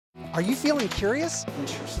Are you feeling curious?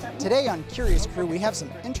 Interesting. Today on Curious Crew, we have some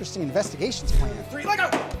interesting investigations planned. 3, let go!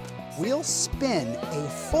 We'll spin a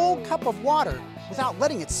full cup of water without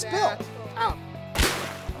letting it spill. Out.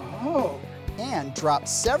 Oh. And drop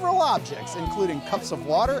several objects, including cups of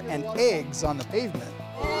water and eggs on the pavement.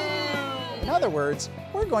 In other words,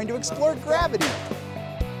 we're going to explore gravity.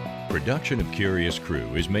 Production of Curious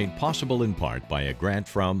Crew is made possible in part by a grant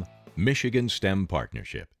from Michigan STEM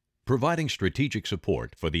Partnership, providing strategic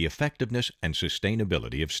support for the effectiveness and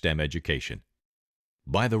sustainability of STEM education.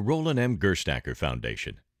 By the Roland M. Gerstacker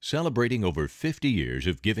Foundation, celebrating over 50 years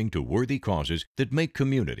of giving to worthy causes that make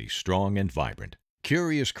communities strong and vibrant.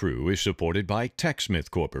 Curious Crew is supported by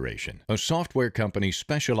TechSmith Corporation, a software company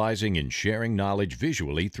specializing in sharing knowledge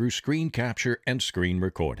visually through screen capture and screen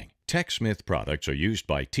recording. TechSmith products are used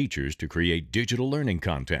by teachers to create digital learning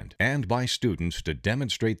content and by students to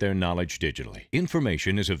demonstrate their knowledge digitally.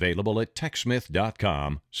 Information is available at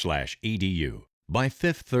techsmith.com/edu. By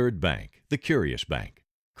Fifth Third Bank, the Curious Bank,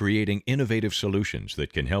 creating innovative solutions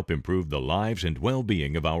that can help improve the lives and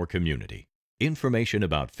well-being of our community. Information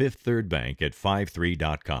about Fifth Third Bank at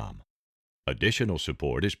 53.com. Additional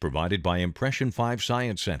support is provided by Impression 5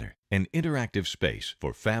 Science Center, an interactive space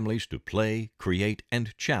for families to play, create,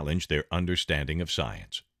 and challenge their understanding of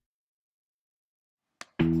science.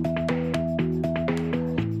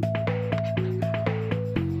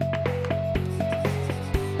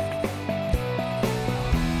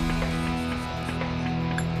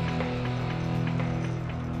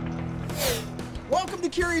 Welcome to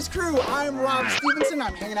Curious Crew. I'm Rob Stevenson.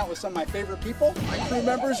 I'm hanging out with some of my favorite people, my crew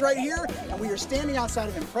members right here, and we are standing outside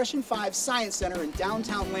of Impression 5 Science Center in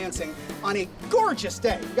downtown Lansing on a gorgeous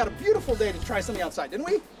day. We got a beautiful day to try something outside, didn't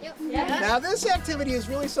we? Yep. Yeah. Now this activity is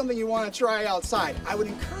really something you want to try outside. I would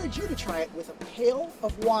encourage you to try it with a pail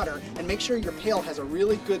of water and make sure your pail has a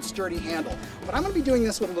really good sturdy handle. But I'm going to be doing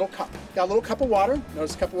this with a little cup. Got a little cup of water.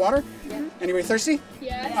 Notice a cup of water? Yeah. Anybody thirsty?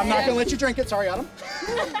 Yes. I'm not going to let you drink it. Sorry, Autumn.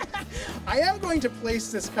 I am going to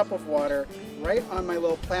place this cup of water right on my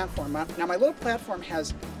little platform. Now my little platform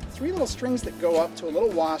has 3 little strings that go up to a little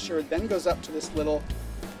washer, then goes up to this little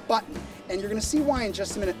button. And you're going to see why in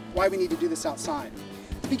just a minute, why we need to do this outside.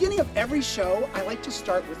 At the beginning of every show, I like to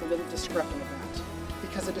start with a little discrepant event.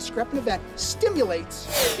 Because a discrepant event stimulates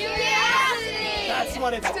Curiosity! That's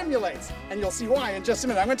what it stimulates. And you'll see why in just a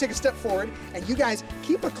minute. I'm going to take a step forward, and you guys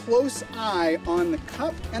keep a close eye on the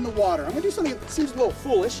cup and the water. I'm going to do something that seems a little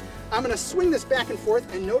foolish. I'm going to swing this back and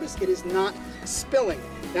forth, and notice it is not spilling.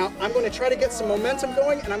 Now, I'm going to try to get some momentum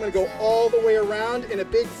going, and I'm going to go all the way around in a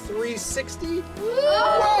big 360.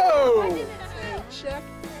 Whoa! And check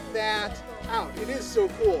that out. It is so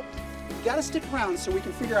cool. You got to stick around so we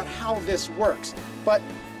can figure out how this works. But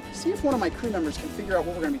see if one of my crew members can figure out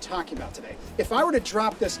what we're going to be talking about today. If I were to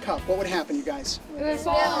drop this cup, what would happen, you guys? It would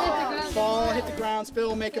fall, hit the ground,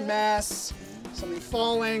 spill, make a mess, something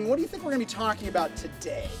falling. What do you think we're going to be talking about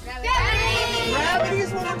today? Gravity! Gravity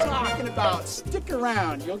is what we're talking about. Stick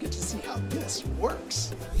around. You'll get to see how this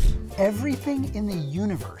works. Everything in the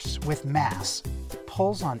universe with mass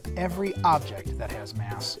pulls on every object that has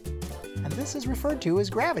mass. And this is referred to as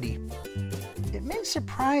gravity. It may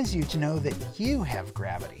surprise you to know that you have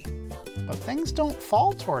gravity, but things don't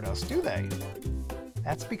fall toward us, do they?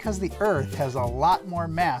 That's because the Earth has a lot more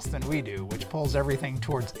mass than we do, which pulls everything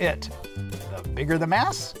towards it. The bigger the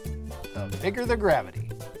mass, the bigger the gravity.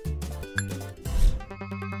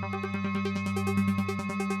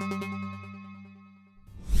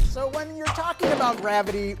 So when you're talking about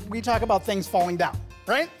gravity, we talk about things falling down,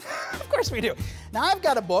 right? Of course we do. Now I've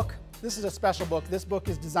got a book. This is a special book. This book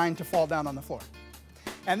is designed to fall down on the floor.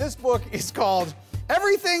 And this book is called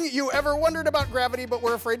Everything You Ever Wondered About Gravity But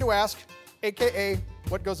Were Afraid to Ask, aka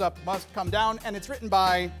What Goes Up Must Come Down, and it's written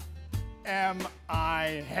by Am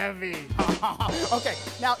I Heavy? Okay,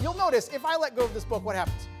 now you'll notice if I let go of this book, what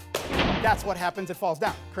happens? That's what happens, it falls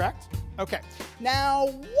down, correct? Okay, now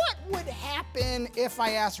what would happen if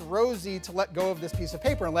I asked Rosie to let go of this piece of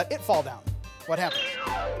paper and let it fall down? What happens?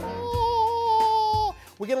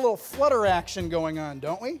 We get a little flutter action going on,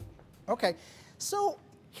 don't we? Okay, so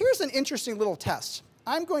here's an interesting little test.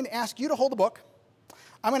 I'm going to ask you to hold the book.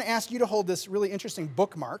 I'm going to ask you to hold this really interesting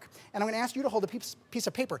bookmark, and I'm going to ask you to hold a piece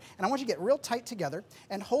of paper. And I want you to get real tight together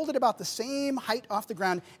and hold it about the same height off the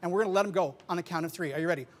ground, and we're going to let them go on the count of 3. Are you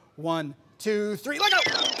ready? 1, 2, 3, let go!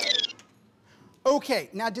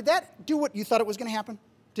 Okay, now did that do what you thought it was going to happen?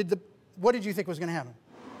 What did you think was going to happen?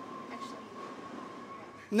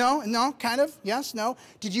 No, kind of, yes, no.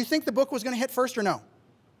 Did you think the book was going to hit first or no?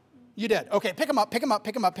 You did. Okay, pick them up, pick them up,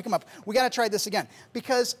 pick them up, pick them up. We got to try this again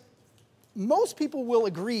because most people will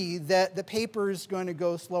agree that the paper's going to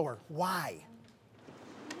go slower. Why?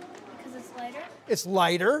 It's lighter. It's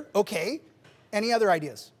lighter, okay. Any other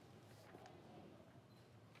ideas?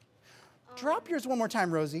 Drop yours one more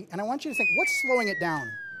time, Rosie, and I want you to think, what's slowing it down?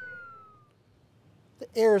 The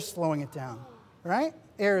air is slowing it down, right?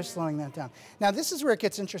 Air is slowing that down. Now, this is where it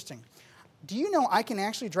gets interesting. Do you know I can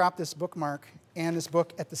actually drop this bookmark and this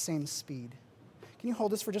book at the same speed? Can you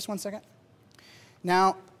hold this for just 1 second?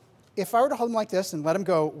 Now, if I were to hold them like this and let them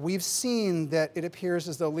go, we've seen that it appears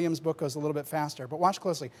as though Liam's book goes a little bit faster. But watch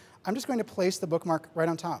closely. I'm just going to place the bookmark right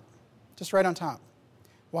on top. Just right on top.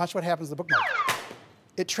 Watch what happens to the bookmark.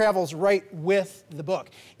 It travels right with the book.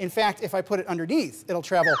 In fact, if I put it underneath, it'll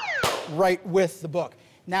travel right with the book.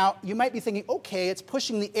 Now, you might be thinking, okay, it's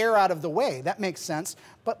pushing the air out of the way. That makes sense.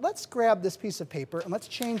 But let's grab this piece of paper and let's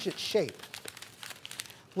change its shape.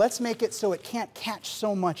 Let's make it so it can't catch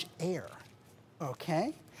so much air.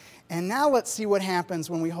 Okay? And now let's see what happens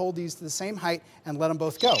when we hold these to the same height and let them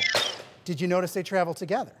both go. Did you notice they travel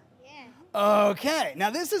together? Yeah. Okay, now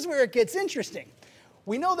this is where it gets interesting.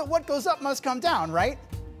 We know that what goes up must come down, right?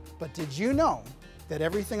 But did you know that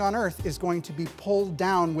everything on Earth is going to be pulled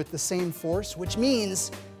down with the same force, which means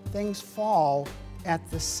things fall at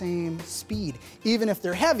the same speed, even if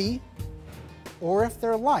they're heavy or if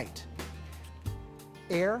they're light.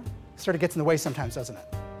 Air sort of gets in the way sometimes, doesn't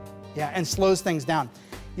it? Yeah, and slows things down.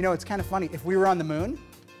 You know, it's kind of funny. If we were on the moon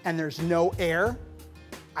and there's no air,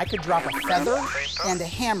 I could drop a feather and a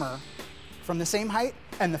hammer from the same height,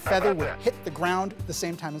 and the feather would hit the ground at the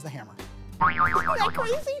same time as the hammer. Isn't that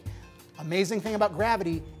crazy? Amazing thing about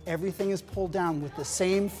gravity, everything is pulled down with the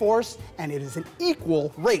same force, and it is an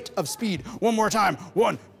equal rate of speed. One more time.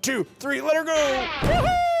 1, 2, 3, let her go.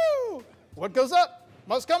 Woohoo! What goes up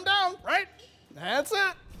must come down, right? That's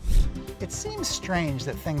it. It seems strange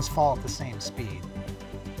that things fall at the same speed.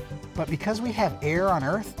 But because we have air on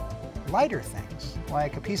Earth, lighter things,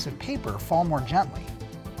 like a piece of paper, fall more gently.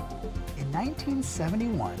 In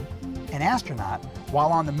 1971, an astronaut,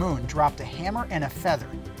 while on the moon, dropped a hammer and a feather,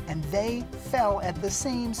 and they fell at the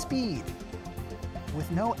same speed. With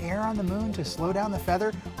no air on the moon to slow down the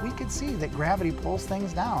feather, we could see that gravity pulls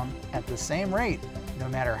things down at the same rate, no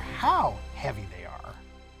matter how heavy they are.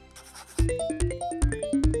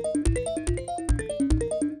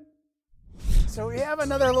 So we have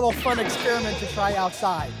another little fun experiment to try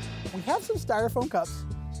outside. We have some styrofoam cups,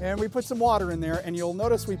 and we put some water in there, and you'll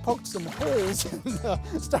notice we poked some holes in the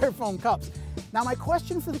styrofoam cups. Now my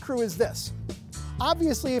question for the crew is this.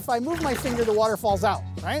 Obviously, if I move my finger, the water falls out,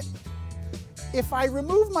 right? If I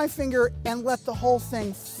remove my finger and let the whole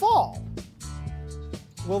thing fall,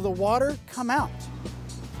 will the water come out?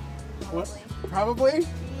 Probably. Probably?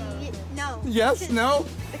 No. Yes, no?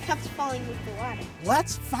 The cup's falling with the water.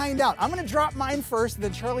 Let's find out. I'm gonna drop mine first,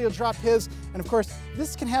 then Charlie will drop his. And of course,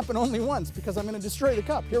 this can happen only once because I'm gonna destroy the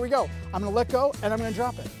cup. Here we go. I'm gonna let go and I'm gonna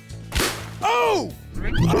drop it. Oh!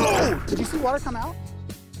 Oh! Did you see water come out?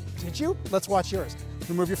 Did you? Let's watch yours.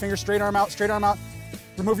 Remove your finger, straight arm out, straight arm out.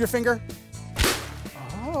 Remove your finger.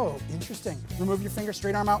 Oh, interesting. Remove your finger,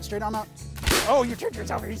 straight arm out, straight arm out. Oh, you turned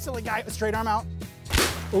yours over, you silly guy. Straight arm out.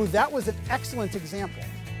 Oh, that was an excellent example.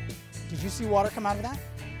 Did you see water come out of that?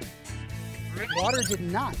 Water did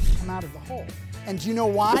not come out of the hole. And do you know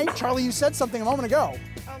why? Charlie, you said something a moment ago.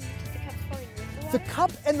 The cup's falling with the water? The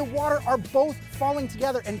cup and the water are both falling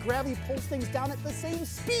together, and gravity pulls things down at the same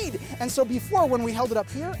speed. And so before, when we held it up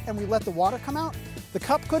here and we let the water come out, the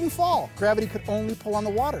cup couldn't fall. Gravity could only pull on the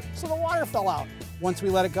water, so the water fell out. Once we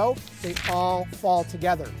let it go, they all fall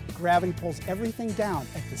together. Gravity pulls everything down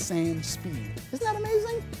at the same speed. Isn't that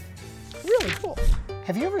amazing? Really cool.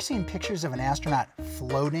 Have you ever seen pictures of an astronaut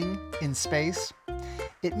floating in space?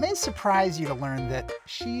 It may surprise you to learn that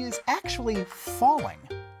she is actually falling,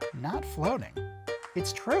 not floating.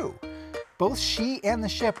 It's true. Both she and the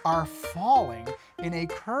ship are falling in a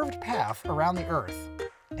curved path around the Earth,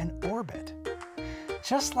 an orbit.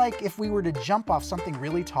 Just like if we were to jump off something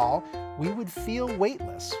really tall, we would feel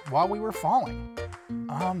weightless while we were falling.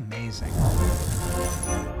 Amazing.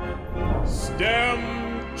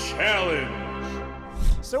 STEM Challenge.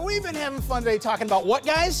 So we've been having fun today talking about what,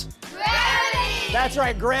 guys? Gravity! That's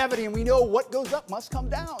right, gravity, and we know what goes up must come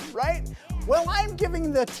down, right? Well, I'm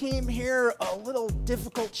giving the team here a little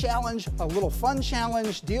difficult challenge, a little fun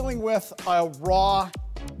challenge, dealing with a raw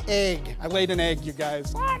egg. I laid an egg, you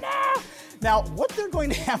guys. Oh, no! Now, what they're going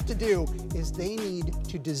to have to do is they need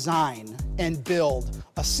to design and build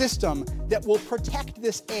a system that will protect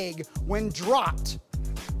this egg when dropped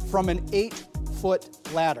from an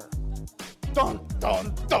 8-foot ladder. Dun,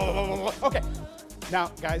 dun, dun. Okay, now,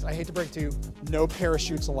 guys, I hate to break it to you, no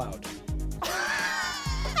parachutes allowed.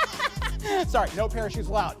 Sorry, no parachutes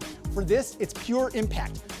allowed. For this, it's pure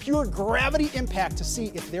impact. pure gravity impact to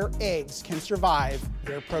see if their eggs can survive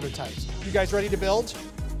their prototypes. You guys ready to build?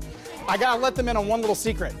 I gotta let them in on one little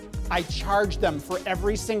secret. I charge them for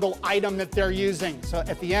every single item that they're using. So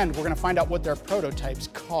at the end, we're gonna find out what their prototypes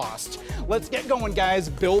cost. Let's get going, guys.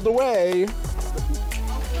 Build away. Don't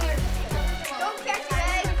catch your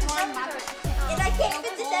egg. And I can't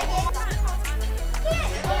fit this egg in.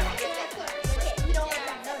 You don't want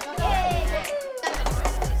that. Okay,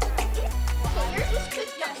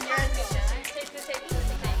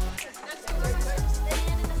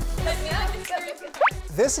 yours was quick.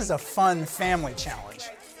 This is a fun family challenge.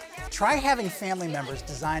 Try having family members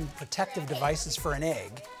design protective devices for an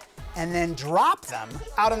egg and then drop them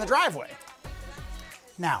out in the driveway.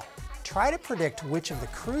 Now, try to predict which of the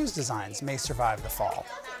crew's designs may survive the fall.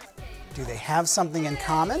 Do they have something in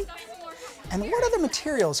common? And what other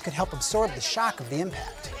materials could help absorb the shock of the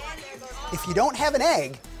impact? If you don't have an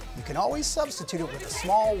egg, you can always substitute it with a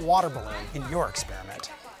small water balloon in your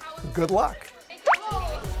experiment. Good luck.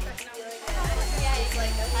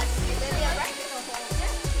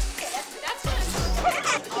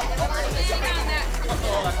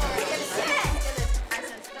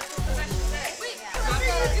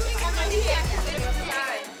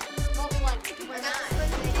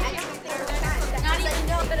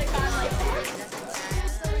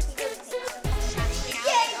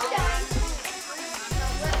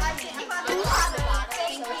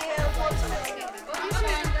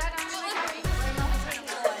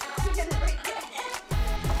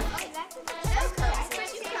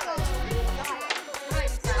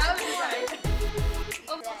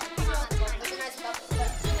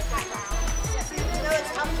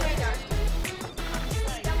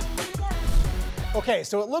 Okay,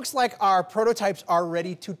 so it looks like our prototypes are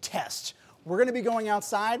ready to test. We're gonna be going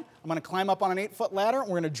outside. I'm gonna climb up on an 8-foot ladder.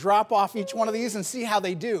 We're gonna drop off each one of these and see how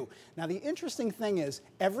they do. Now, the interesting thing is,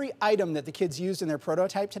 every item that the kids used in their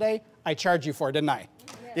prototype today, I charged you for, didn't I?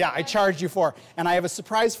 Yeah, I charged you for. And I have a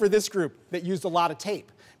surprise for this group that used a lot of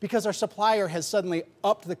tape, because our supplier has suddenly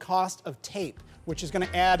upped the cost of tape, which is gonna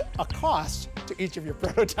add a cost to each of your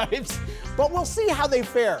prototypes. But we'll see how they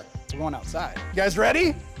fare. We're going outside. You guys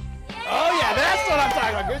ready? Oh yeah, that's what I'm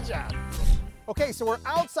talking about. Good job. Okay, so we're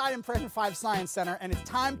outside Impression 5 Science Center, and it's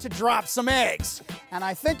time to drop some eggs. And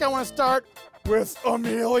I think I want to start with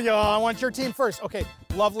Amelia. I want your team first. Okay,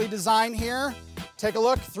 lovely design here. Take a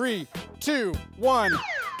look. 3, 2, 1.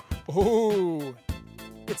 Ooh,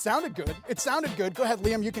 it sounded good. It sounded good. Go ahead,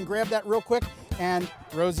 Liam. You can grab that real quick. And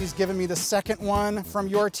Rosie's giving me the second one from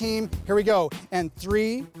your team. Here we go. And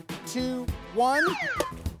 3, 2, 1.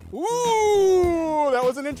 Ooh, that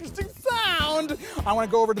was an interesting sound. I want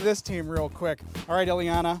to go over to this team real quick. All right,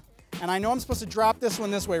 Eliana. And I know I'm supposed to drop this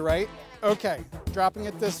one this way, right? Okay, dropping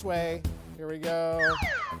it this way. Here we go.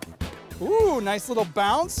 Ooh, nice little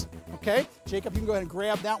bounce. Okay, Jacob, you can go ahead and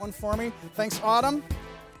grab that one for me. Thanks, Autumn.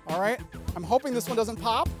 All right, I'm hoping this one doesn't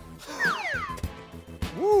pop.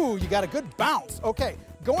 Ooh, you got a good bounce. Okay,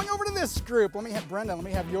 going over to this group. Let me have Brenda, let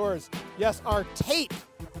me have yours. Yes, our tape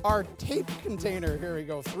container. Here we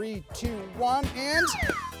go. 3, 2, 1, and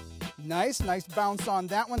nice bounce on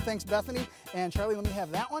that one. Thanks, Bethany. And Charlie, let me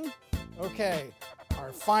have that one. Okay,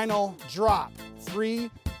 our final drop. 3,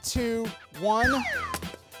 2, 1.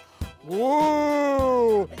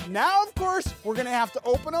 Whoa! Now, of course, we're gonna have to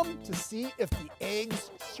open them to see if the eggs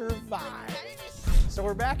survive. So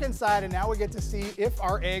we're back inside, and now we get to see if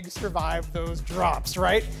our eggs survive those drops,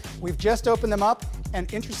 right? We've just opened them up,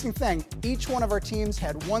 and interesting thing, each one of our teams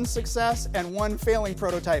had 1 success and 1 failing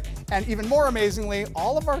prototype. And even more amazingly,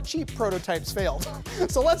 all of our cheap prototypes failed.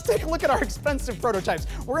 So let's take a look at our expensive prototypes.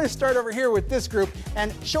 We're gonna start over here with this group,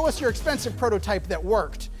 and show us your expensive prototype that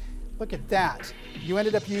worked. Look at that. You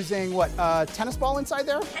ended up using, what, a tennis ball inside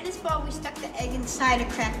there? Tennis ball, we stuck the egg inside a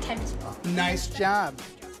cracked tennis ball. Nice job.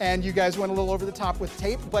 And you guys went a little over the top with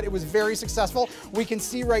tape, but it was very successful. We can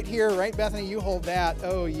see right here, right, Bethany, you hold that.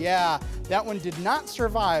 Oh yeah, that one did not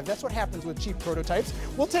survive. That's what happens with cheap prototypes.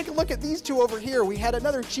 We'll take a look at these two over here. We had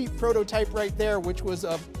another cheap prototype right there, which was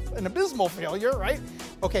an abysmal failure, right?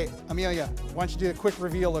 Okay, Amelia, why don't you do a quick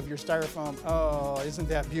reveal of your styrofoam? Oh, isn't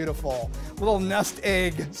that beautiful? Little nest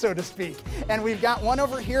egg, so to speak. And we've got one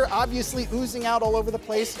over here, obviously oozing out all over the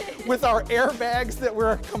place with our airbags that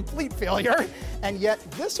were a complete failure. And yet,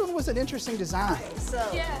 this one was an interesting design. So,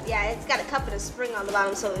 yeah, it's got a cup and a spring on the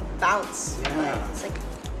bottom so it bounces. Yeah. It's like,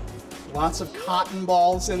 lots of cotton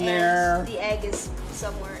balls in there. The egg is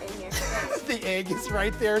somewhere in here. The egg is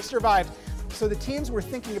right there, survived. So the teams were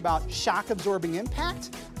thinking about shock-absorbing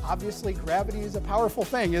impact. Obviously, gravity is a powerful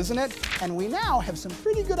thing, isn't it? And we now have some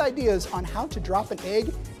pretty good ideas on how to drop an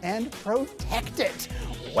egg and protect it.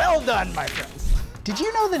 Well done, my friends. Did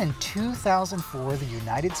you know that in 2004, the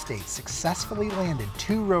United States successfully landed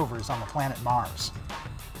 2 rovers on the planet Mars?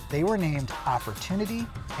 They were named Opportunity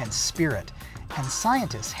and Spirit, and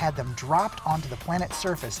scientists had them dropped onto the planet's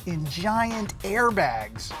surface in giant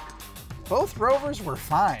airbags. Both rovers were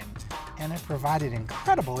fine, and it provided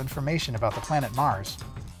incredible information about the planet Mars.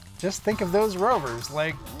 Just think of those rovers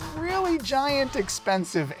like really giant,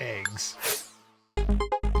 expensive eggs.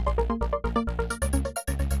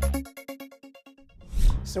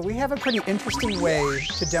 So we have a pretty interesting way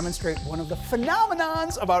to demonstrate one of the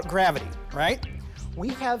phenomenons about gravity, right? We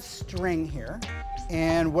have string here,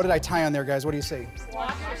 and what did I tie on there, guys? What do you see?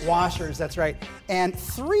 Washers. Washers, that's right. And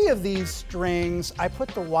 3 of these strings, I put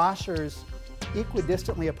the washers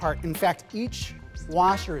equidistantly apart. In fact, each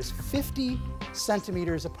washer is 50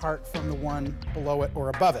 centimeters apart from the one below it or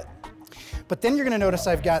above it. But then you're going to notice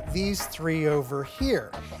I've got these 3 over here.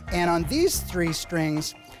 And on these 3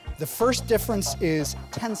 strings, the first difference is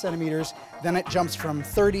 10 centimeters, then it jumps from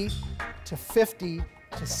 30 to 50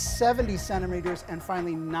 to 70 centimeters, and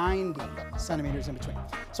finally 90 centimeters in between.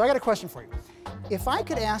 So I got a question for you. If I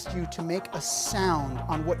could ask you to make a sound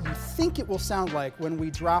on what you think it will sound like when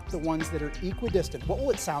we drop the ones that are equidistant, what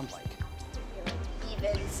will it sound like?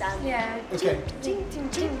 Even sound. Yeah. Okay. Ting, ting,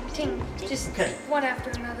 ting, ting. Just Okay. one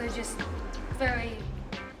after another, just very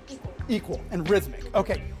equal. Equal and rhythmic.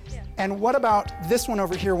 Okay. Yeah. And what about this one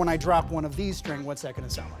over here when I drop one of these string? What's that going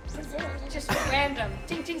to sound like? Just random.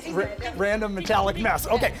 Ting, ting, ting. Random metallic mess.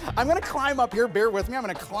 Okay, I'm going to climb up here. Bear with me. I'm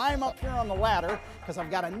going to climb up here on the ladder because I've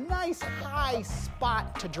got a nice high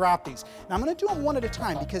spot to drop these. Now I'm going to do them one at a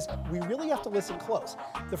time because we really have to listen close.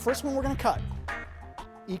 The first one we're going to cut,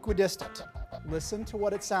 equidistant. Listen to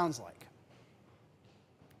what it sounds like.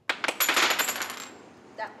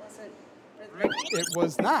 That wasn't. It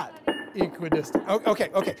was not equidistant.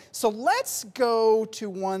 Okay. So let's go to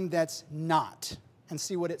one that's not and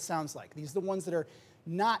see what it sounds like. These are the ones that are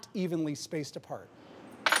not evenly spaced apart.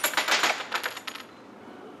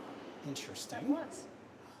 Interesting.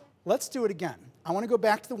 Let's do it again. I want to go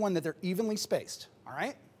back to the one that they're evenly spaced, all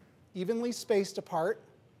right? Evenly spaced apart.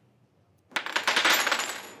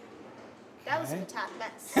 That was a metallic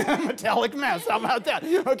mess. Metallic mess, how about that?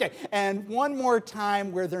 Okay, and one more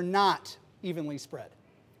time where they're not evenly spread.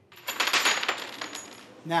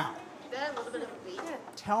 Now, That a little bit of a beat.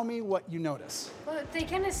 tell me what you notice. Well, they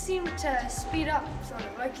kind of seem to speed up, sort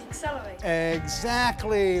of, like accelerate.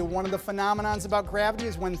 Exactly. One of the phenomenons about gravity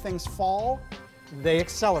is when things fall, they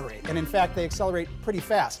accelerate. And in fact, they accelerate pretty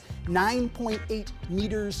fast. 9.8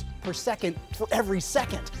 meters per second for every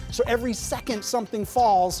second. So every second something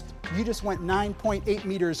falls, you just went 9.8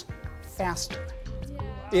 meters faster.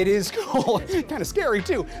 It is cool, kind of scary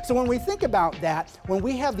too. So when we think about that, when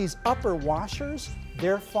we have these upper washers,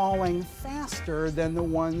 they're falling faster than the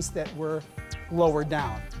ones that were lower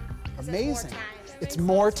down. Amazing. It's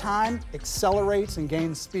more time, accelerates, and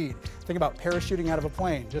gains speed. Think about parachuting out of a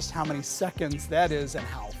plane, just how many seconds that is and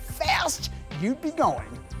how fast you'd be going.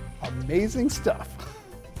 Amazing stuff.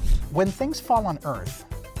 When things fall on Earth,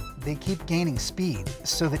 they keep gaining speed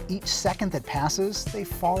so that each second that passes, they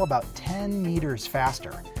fall about 10 meters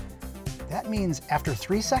faster. That means after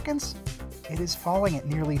 3 seconds, it is falling at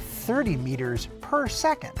nearly 30 meters per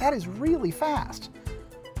second. That is really fast.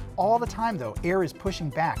 All the time though, air is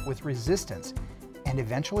pushing back with resistance, and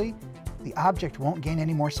eventually, the object won't gain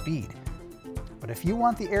any more speed. But if you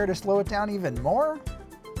want the air to slow it down even more,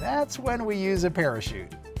 that's when we use a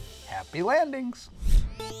parachute. Happy landings!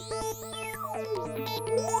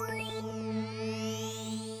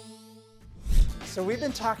 So we've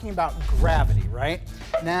been talking about gravity, right?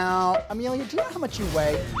 Now, Amelia, do you know how much you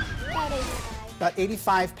weigh? About 85. About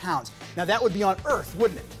 85 pounds. Now that would be on Earth,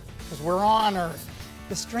 wouldn't it? Because we're on Earth.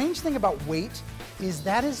 The strange thing about weight is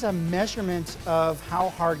that is a measurement of how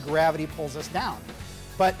hard gravity pulls us down.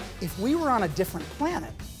 But if we were on a different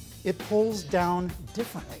planet, it pulls down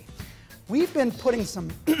differently. We've been putting some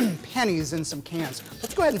pennies in some cans.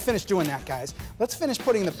 Let's go ahead and finish doing that, guys. Let's finish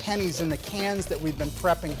putting the pennies in the cans that we've been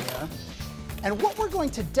prepping here. And what we're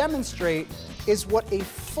going to demonstrate is what a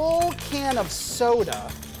full can of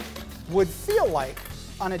soda would feel like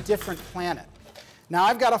on a different planet. Now,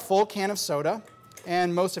 I've got a full can of soda,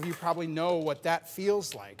 and most of you probably know what that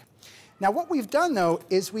feels like. Now, what we've done, though,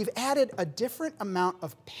 is we've added a different amount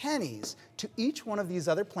of pennies to each one of these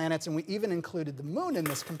other planets, and we even included the moon in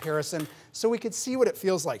this comparison so we could see what it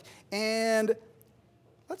feels like. And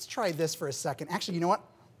let's try this for a second. Actually, you know what?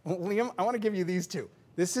 Liam, I want to give you these two.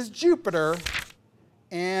 This is Jupiter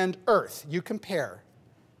and Earth. You compare.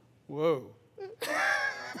 Whoa.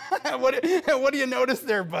 what do you notice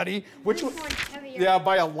there, buddy? Which one? Yeah,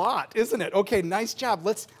 by a lot, isn't it? Okay, nice job.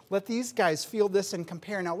 Let's let these guys feel this and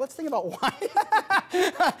compare. Now let's think about why.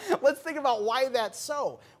 Let's think about why that's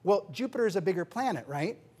so. Well, Jupiter is a bigger planet,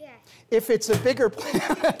 right? Yeah. If it's a bigger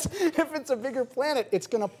planet, it's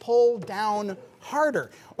going to pull down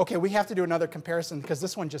harder. Okay, we have to do another comparison because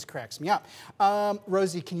this one just cracks me up.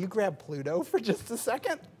 Rosie, can you grab Pluto for just a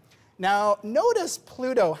second? Now, notice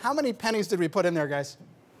Pluto. How many pennies did we put in there, guys?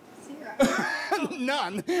 0.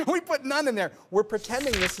 None. We put none in there. We're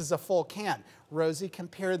pretending this is a full can. Rosie,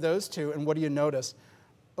 compare those two, and what do you notice?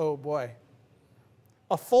 Oh, boy.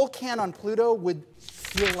 A full can on Pluto would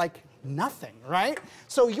feel like nothing, right?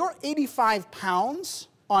 So your 85 pounds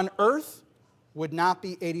on Earth would not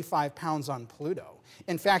be 85 pounds on Pluto.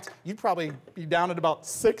 In fact, you'd probably be down at about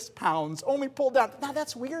 6 pounds, only pulled down. Now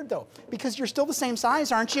that's weird though, because you're still the same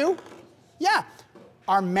size, aren't you? Yeah,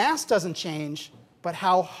 our mass doesn't change, but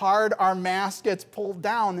how hard our mass gets pulled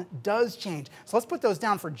down does change. So let's put those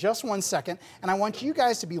down for just 1 second, and I want you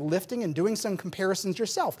guys to be lifting and doing some comparisons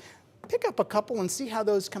yourself. Pick up a couple and see how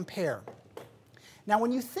those compare. Now,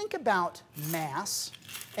 when you think about mass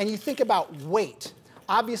and you think about weight,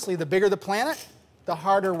 obviously the bigger the planet, the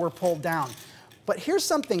harder we're pulled down. But here's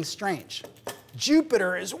something strange.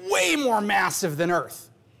 Jupiter is way more massive than Earth,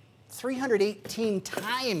 318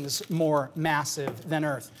 times more massive than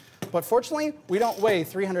Earth. But fortunately, we don't weigh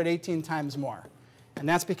 318 times more. And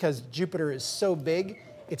that's because Jupiter is so big,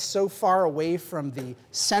 it's so far away from the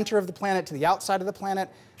center of the planet to the outside of the planet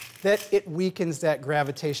that it weakens that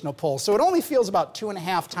gravitational pull. So it only feels about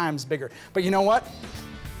 2.5 times bigger. But you know what?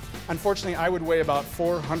 Unfortunately, I would weigh about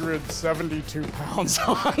 472 pounds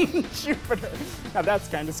on Jupiter. Now that's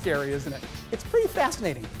kind of scary, isn't it? It's pretty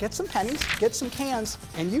fascinating. Get some pennies, get some cans,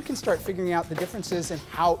 and you can start figuring out the differences in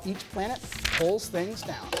how each planet pulls things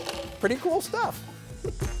down. Pretty cool stuff.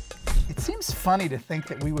 It seems funny to think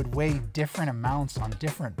that we would weigh different amounts on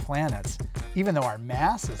different planets, even though our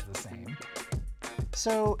mass is the same.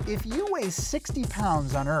 So if you weigh 60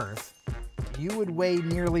 pounds on Earth, you would weigh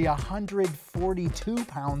nearly 142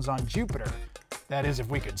 pounds on Jupiter. That is, if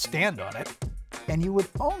we could stand on it. And you would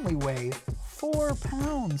only weigh 4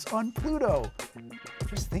 pounds on Pluto.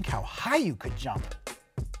 Just think how high you could jump.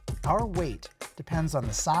 Our weight depends on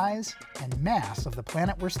the size and mass of the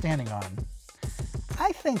planet we're standing on.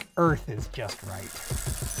 I think Earth is just right.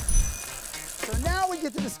 So now we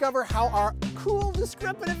get to discover how our cool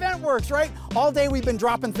discrepant event works, right? All day we've been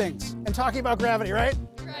dropping things and talking about gravity, right?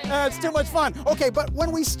 It's too much fun. Okay, but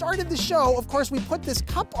when we started the show, of course, we put this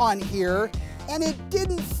cup on here and it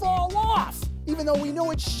didn't fall off, even though we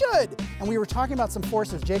know it should. And we were talking about some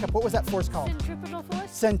forces. Jacob, what was that force called? Centripetal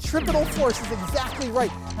force. Centripetal force is exactly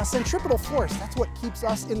right. Now, centripetal force, that's what keeps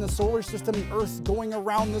us in the solar system, the Earth going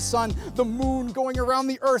around the sun, the moon going around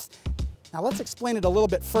the Earth. Now let's explain it a little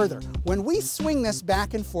bit further. When we swing this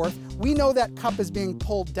back and forth, we know that cup is being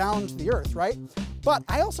pulled down to the Earth, right? But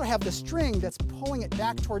I also have the string that's pulling it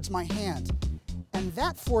back towards my hand. And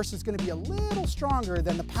that force is going to be a little stronger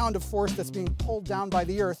than the pound of force that's being pulled down by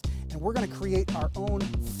the Earth. And we're going to create our own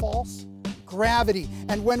false gravity.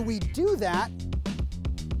 And when we do that,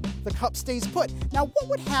 the cup stays put. Now what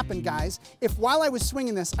would happen, guys, if while I was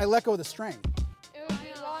swinging this, I let go of the string?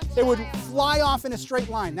 It would fly off in a straight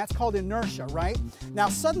line. That's called inertia, right? Now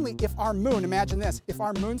suddenly, if our moon, imagine this, if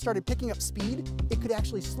our moon started picking up speed, it could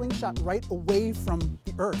actually slingshot right away from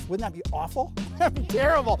the Earth. Wouldn't that be awful? That'd be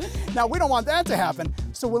terrible. Now we don't want that to happen.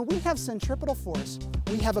 So when we have centripetal force,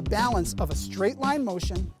 we have a balance of a straight line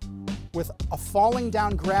motion with a falling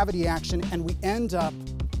down gravity action, and we end up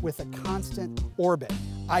with a constant orbit.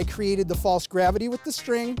 I created the false gravity with the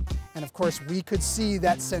string, and of course we could see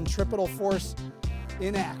that centripetal force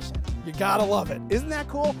in action. You gotta love it. Isn't that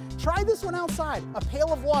cool? Try this one outside. A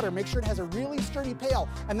pail of water. Make sure it has a really sturdy pail.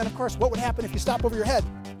 And then, of course, what would happen if you stop over your head?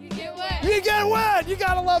 You get wet. You get wet! You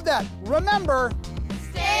gotta love that. Remember,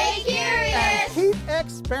 Stay curious! and keep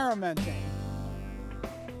experimenting.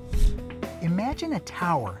 Imagine a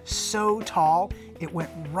tower so tall it went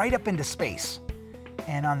right up into space.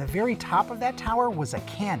 And on the very top of that tower was a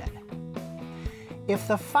cannon. If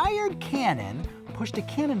the fired cannon pushed a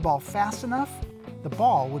cannonball fast enough, the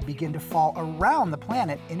ball would begin to fall around the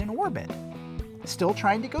planet in an orbit, still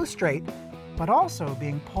trying to go straight, but also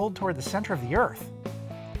being pulled toward the center of the Earth.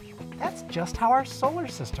 That's just how our solar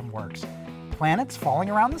system works. Planets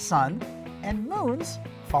falling around the sun, and moons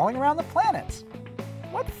falling around the planets.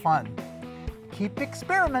 What fun! Keep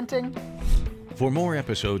experimenting. For more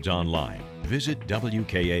episodes online, visit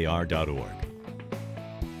WKAR.org.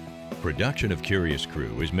 Production of Curious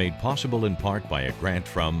Crew is made possible in part by a grant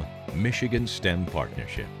from Michigan STEM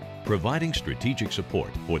Partnership, providing strategic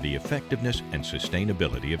support for the effectiveness and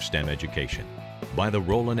sustainability of STEM education. By the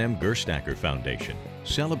Roland M. Gerstacker Foundation,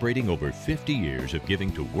 celebrating over 50 years of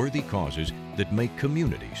giving to worthy causes that make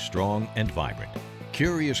communities strong and vibrant.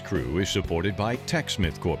 Curious Crew is supported by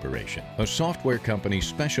TechSmith Corporation, a software company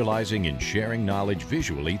specializing in sharing knowledge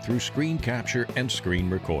visually through screen capture and screen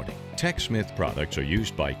recording. TechSmith products are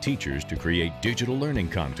used by teachers to create digital learning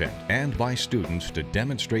content and by students to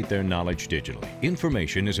demonstrate their knowledge digitally.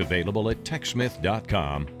 Information is available at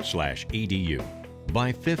techsmith.com/edu.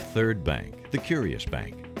 By Fifth Third Bank, the Curious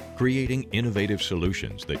Bank, creating innovative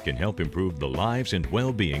solutions that can help improve the lives and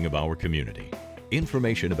well-being of our community.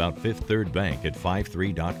 Information about Fifth Third Bank at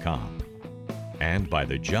 53.com. And by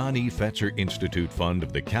the John E. Fetzer Institute Fund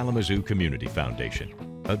of the Kalamazoo Community Foundation.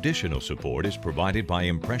 Additional support is provided by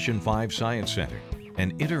Impression 5 Science Center,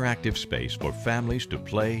 an interactive space for families to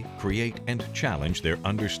play, create, and challenge their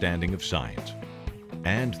understanding of science.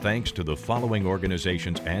 And thanks to the following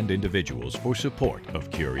organizations and individuals for support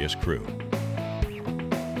of Curious Crew.